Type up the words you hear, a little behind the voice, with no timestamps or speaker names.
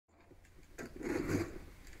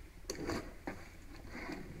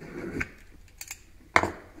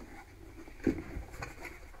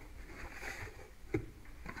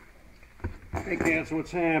that's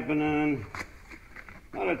what's happening.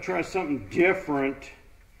 Thought I'd try something different.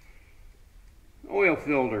 Oil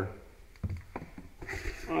filter.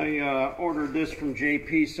 I ordered this from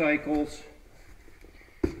JP Cycles.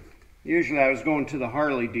 Usually I was going to the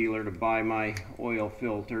Harley dealer to buy my oil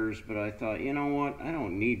filters, but I thought, you know what, I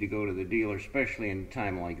don't need to go to the dealer, especially in a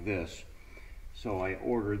time like this. So I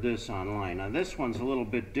ordered this online. Now this one's a little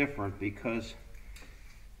bit different because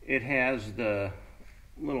it has the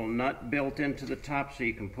little nut built into the top so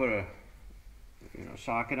you can put a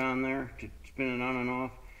socket on there to spin it on and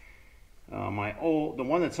off. The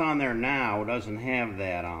one that's on there now doesn't have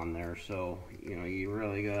that on there, so you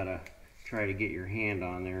really gotta try to get your hand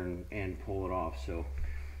on there and pull it off. So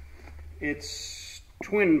it's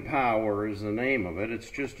Twin Power is the name of it. It's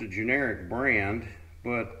just a generic brand,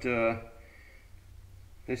 but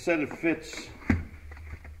they said it fits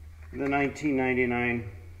the 1999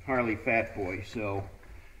 Harley Fat Boy, so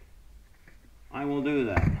I will do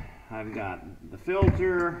that. I've got the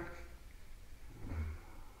filter,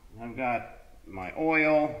 I've got my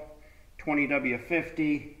oil,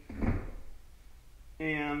 20W50,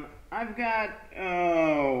 and I've got,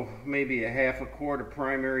 maybe a half a quart of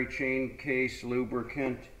primary chain case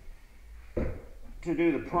lubricant to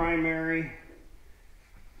do the primary.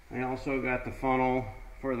 I also got the funnel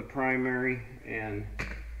for the primary and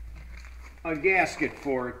a gasket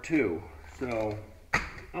for it too. So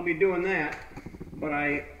I'll be doing that, but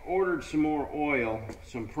I ordered some more oil,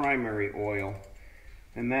 some primary oil,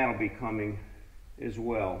 and that'll be coming as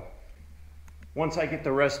well. Once I get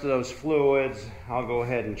the rest of those fluids, I'll go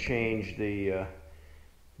ahead and change the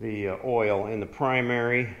oil in the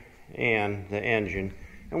primary and the engine,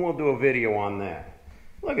 and we'll do a video on that.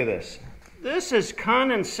 Look at this. This is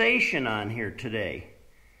condensation on here today,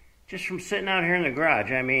 just from sitting out here in the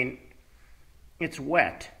garage. I mean, it's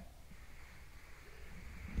wet.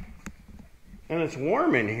 And it's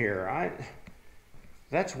warm in here.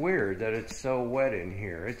 That's weird that it's so wet in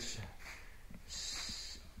here. It's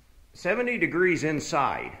 70 degrees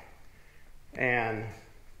inside, and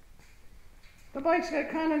the bike's got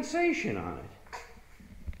condensation on it.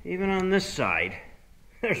 Even on this side,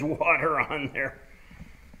 there's water on there.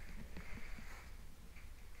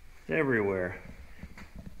 It's everywhere.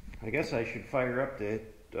 I guess I should fire up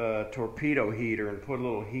the torpedo heater and put a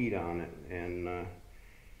little heat on it and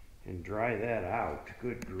dry that out.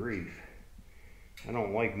 Good grief. I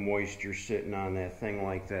don't like moisture sitting on that thing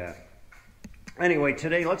like that. Anyway,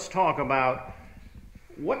 today let's talk about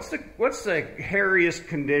what's the hairiest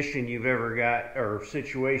condition you've ever got, or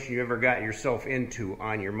situation you ever got yourself into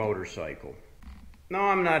on your motorcycle. No,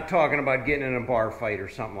 I'm not talking about getting in a bar fight or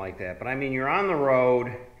something like that, but I mean you're on the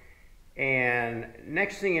road and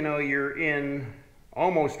next thing you know you're in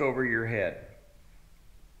almost over your head.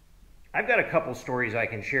 I've got a couple stories I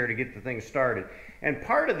can share to get the thing started, and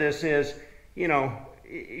part of this is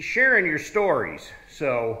sharing your stories.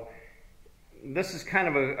 So this is kind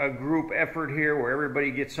of a group effort here where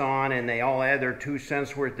everybody gets on and they all add their 2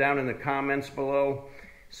 cents worth down in the comments below.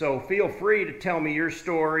 So feel free to tell me your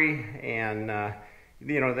story. And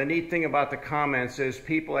the neat thing about the comments is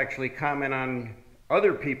people actually comment on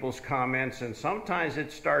other people's comments, and sometimes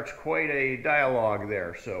it starts quite a dialogue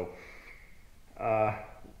there. So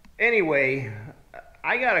anyway,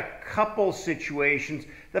 I got a couple situations.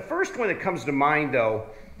 The first one that comes to mind though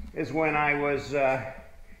is when I was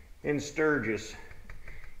in Sturgis,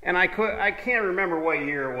 and I can't remember what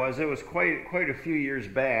year it was. It was quite a few years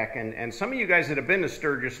back, and some of you guys that have been to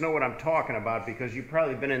Sturgis know what I'm talking about because you've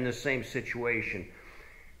probably been in this same situation.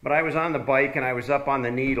 But I was on the bike and I was up on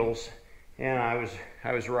the Needles, and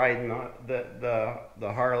I was riding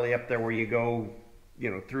the Harley up there where you go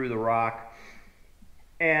through the rock,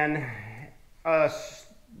 and a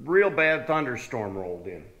real bad thunderstorm rolled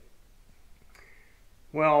in.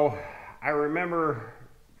 Well, I remember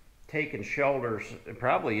taking shelters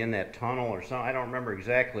probably in that tunnel or something. I don't remember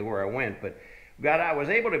exactly where I went, but I was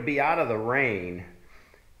able to be out of the rain,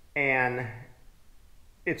 and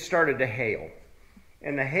it started to hail.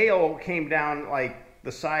 And the hail came down like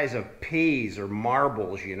the size of peas or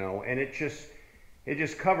marbles, and it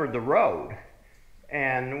just covered the road.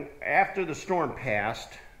 And after the storm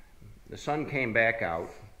passed, the sun came back out,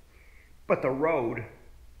 but the road,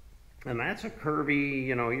 and that's a curvy,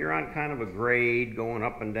 you're on kind of a grade going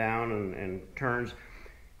up and down and turns.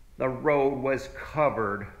 The road was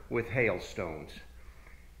covered with hailstones,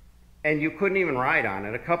 and you couldn't even ride on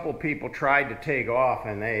it. A couple people tried to take off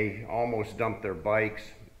and they almost dumped their bikes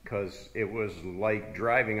because it was like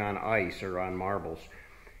driving on ice or on marbles.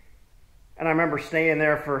 And I remember staying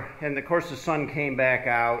there and of course the sun came back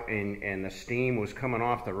out and the steam was coming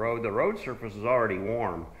off the road. The road surface was already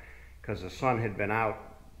warm. because the sun had been out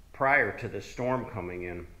prior to the storm coming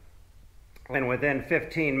in. And within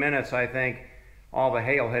 15 minutes, I think, all the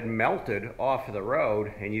hail had melted off of the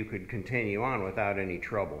road and you could continue on without any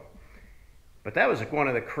trouble. But that was like one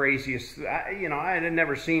of the craziest, I had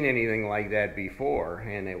never seen anything like that before,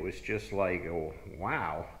 and it was just like, oh,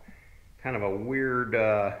 wow, kind of a weird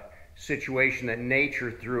situation that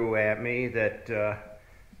nature threw at me that,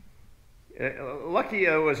 lucky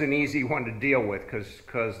it was an easy one to deal with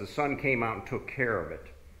because the sun came out and took care of it.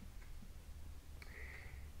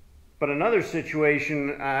 But another situation,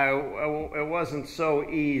 it wasn't so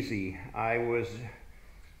easy. I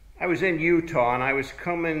was in Utah, and I was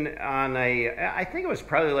coming on I think it was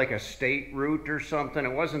probably like a state route or something.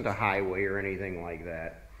 It wasn't a highway or anything like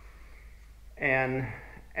that. And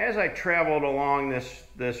as I traveled along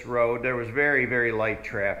this road, there was very, very light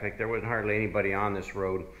traffic. There wasn't hardly anybody on this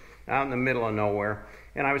road, out in the middle of nowhere.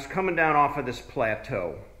 And I was coming down off of this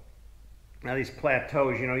plateau. Now these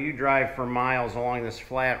plateaus, you drive for miles along this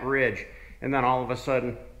flat ridge, and then all of a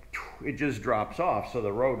sudden, it just drops off. So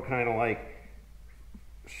the road kind of like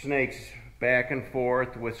snakes back and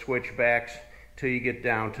forth with switchbacks till you get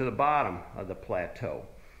down to the bottom of the plateau.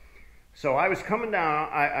 So I was coming down,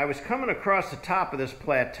 I was coming across the top of this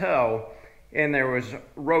plateau, and there was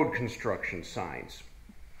road construction signs.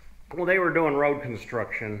 Well, they were doing road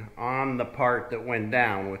construction on the part that went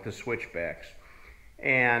down with the switchbacks.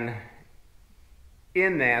 And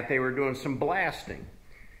in that, they were doing some blasting.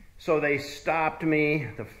 So they stopped me,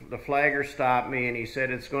 the flagger stopped me, and he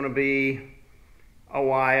said it's going to be a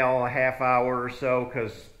while, a half hour or so,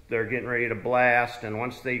 because they're getting ready to blast, and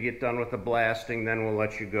once they get done with the blasting, then we'll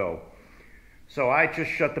let you go. So I just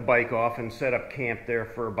shut the bike off and set up camp there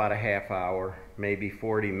for about a half hour, maybe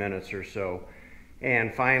 40 minutes or so.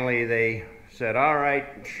 And finally they said, all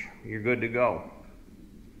right, you're good to go.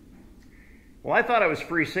 Well, I thought I was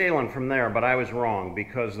free sailing from there, but I was wrong,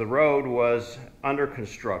 because the road was under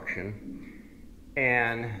construction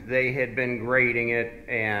and they had been grading it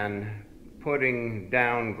and putting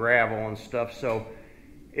down gravel and stuff. So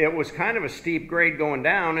it was kind of a steep grade going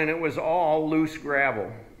down, and it was all loose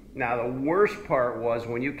gravel. Now the worst part was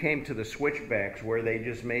when you came to the switchbacks where they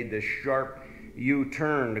just made this sharp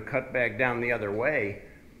U-turn to cut back down the other way.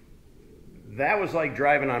 That was like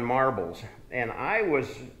driving on marbles. And I was,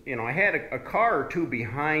 I had a car or two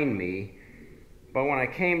behind me, but when I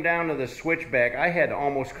came down to the switchback, I had to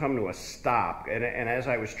almost come to a stop. And as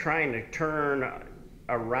I was trying to turn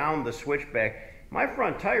around the switchback, my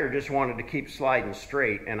front tire just wanted to keep sliding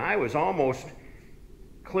straight, and I was almost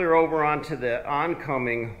clear over onto the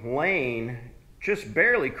oncoming lane, just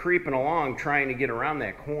barely creeping along trying to get around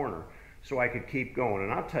that corner so I could keep going.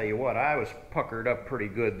 And I'll tell you what, I was puckered up pretty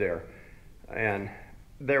good there. And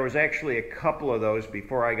there was actually a couple of those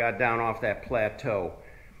before I got down off that plateau.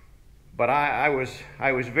 But I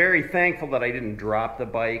was very thankful that I didn't drop the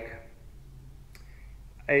bike.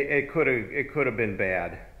 It could have been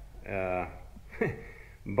bad.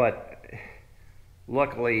 But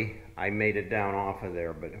luckily I made it down off of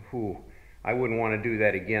there. But I wouldn't want to do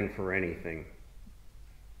that again for anything.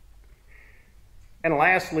 And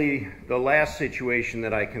lastly, the last situation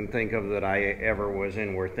that I can think of that I ever was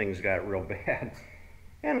in where things got real bad.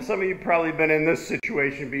 And some of you probably been in this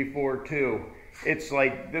situation before too. It's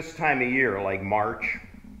like this time of year, like March,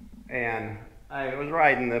 and I was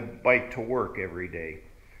riding the bike to work every day.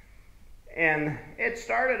 And it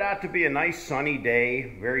started out to be a nice sunny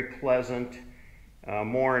day, very pleasant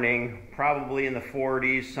morning, probably in the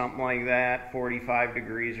 40s, something like that, 45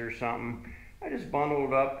 degrees or something. I just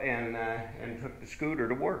bundled up and took the scooter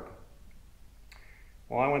to work.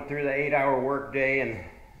 Well, I went through the 8-hour work day, and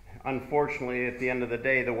unfortunately at the end of the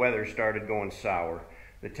day the weather started going sour.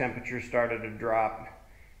 The temperature started to drop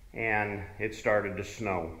and it started to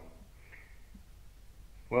snow.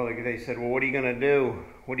 Well, they said, well, what are you going to do?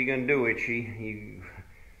 What are you going to do, Itchy?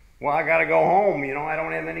 Well, I got to go home. I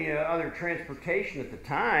don't have any other transportation at the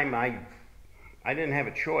time. I didn't have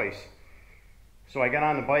a choice. So I got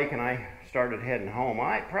on the bike and I started heading home.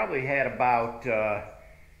 I probably had about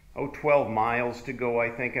 12 miles to go,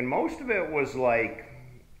 I think. And most of it was like,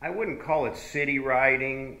 I wouldn't call it city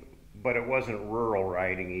riding, but it wasn't rural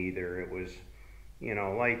riding either. It was,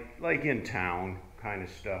 like in town kind of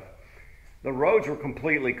stuff. The roads were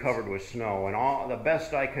completely covered with snow, and the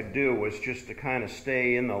best I could do was just to kind of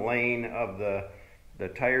stay in the lane of the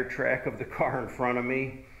tire track of the car in front of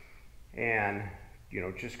me, and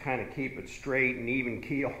just kind of keep it straight and even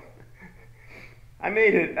keel. I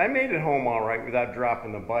made it home all right without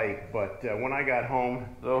dropping the bike, but when I got home,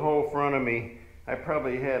 the whole front of me, I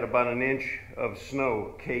probably had about an inch of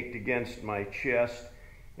snow caked against my chest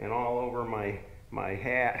and all over my my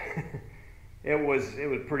hat. It was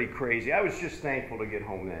pretty crazy. I was just thankful to get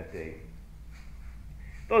home that day.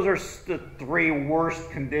 Those are the 3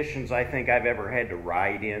 worst conditions I think I've ever had to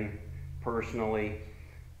ride in, personally.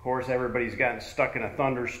 Of course, everybody's gotten stuck in a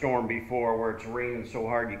thunderstorm before where it's raining so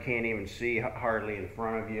hard you can't even see hardly in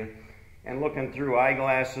front of you. And looking through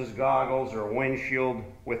eyeglasses, goggles, or a windshield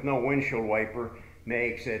with no windshield wiper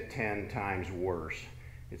makes it 10 times worse.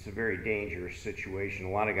 It's a very dangerous situation. A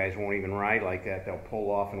lot of guys won't even ride like that. They'll pull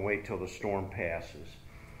off and wait till the storm passes.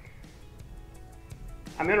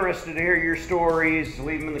 I'm interested to hear your stories.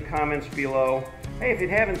 Leave them in the comments below. Hey, if you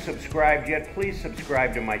haven't subscribed yet, please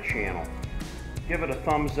subscribe to my channel. Give it a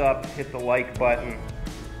thumbs up, hit the like button,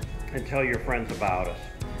 and tell your friends about us.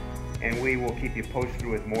 And we will keep you posted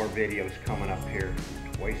with more videos coming up here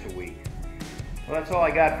twice a week. Well, that's all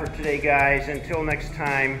I got for today, guys. Until next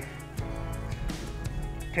time,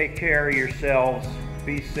 take care of yourselves.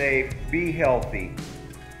 Be safe. Be healthy.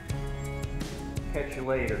 Catch you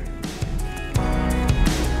later.